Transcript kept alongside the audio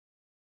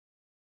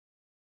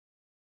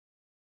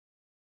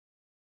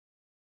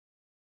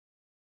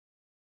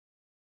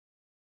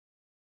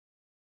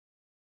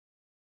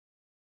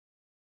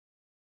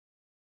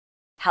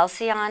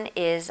Halcyon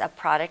is a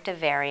product of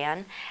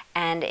Varian,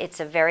 and it's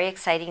a very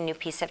exciting new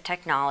piece of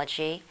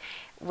technology.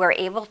 We're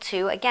able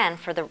to, again,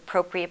 for the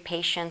appropriate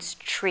patients,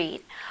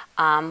 treat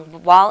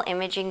while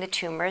imaging the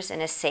tumors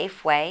in a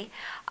safe way.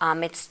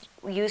 It's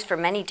used for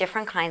many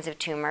different kinds of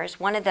tumors.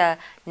 One of the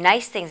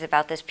nice things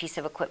about this piece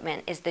of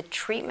equipment is the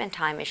treatment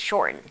time is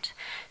shortened.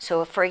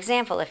 So, for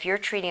example, if you're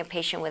treating a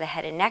patient with a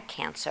head and neck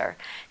cancer,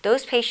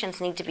 those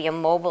patients need to be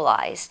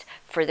immobilized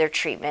for their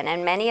treatment,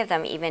 and many of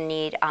them even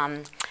need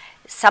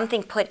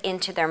something put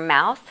into their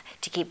mouth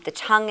to keep the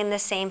tongue in the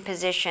same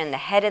position, the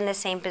head in the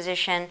same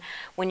position.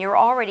 When you're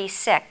already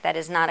sick, that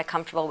is not a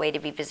comfortable way to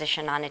be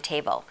positioned on a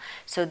table.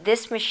 So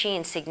this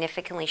machine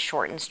significantly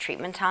shortens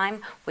treatment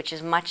time, which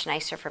is much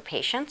nicer for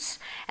patients,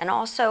 and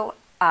also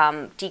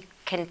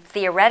can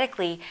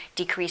theoretically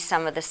decrease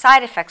some of the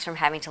side effects from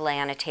having to lay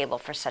on a table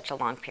for such a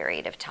long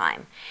period of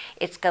time.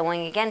 It's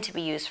going, again, to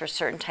be used for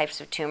certain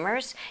types of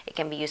tumors. It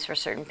can be used for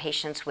certain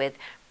patients with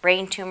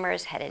brain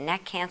tumors, head and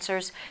neck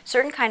cancers,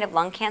 certain kind of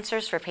lung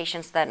cancers for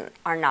patients that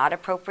are not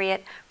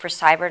appropriate for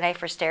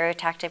CyberKnife or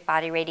stereotactic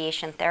body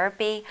radiation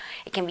therapy.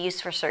 It can be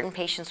used for certain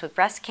patients with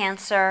breast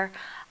cancer,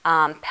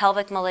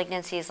 pelvic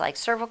malignancies like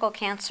cervical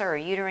cancer or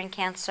uterine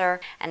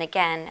cancer. And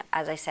again,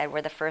 as I said,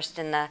 we're the first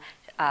in the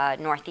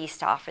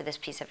Northeast to offer this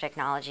piece of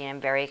technology, and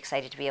I'm very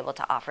excited to be able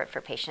to offer it for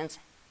patients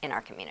in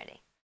our community.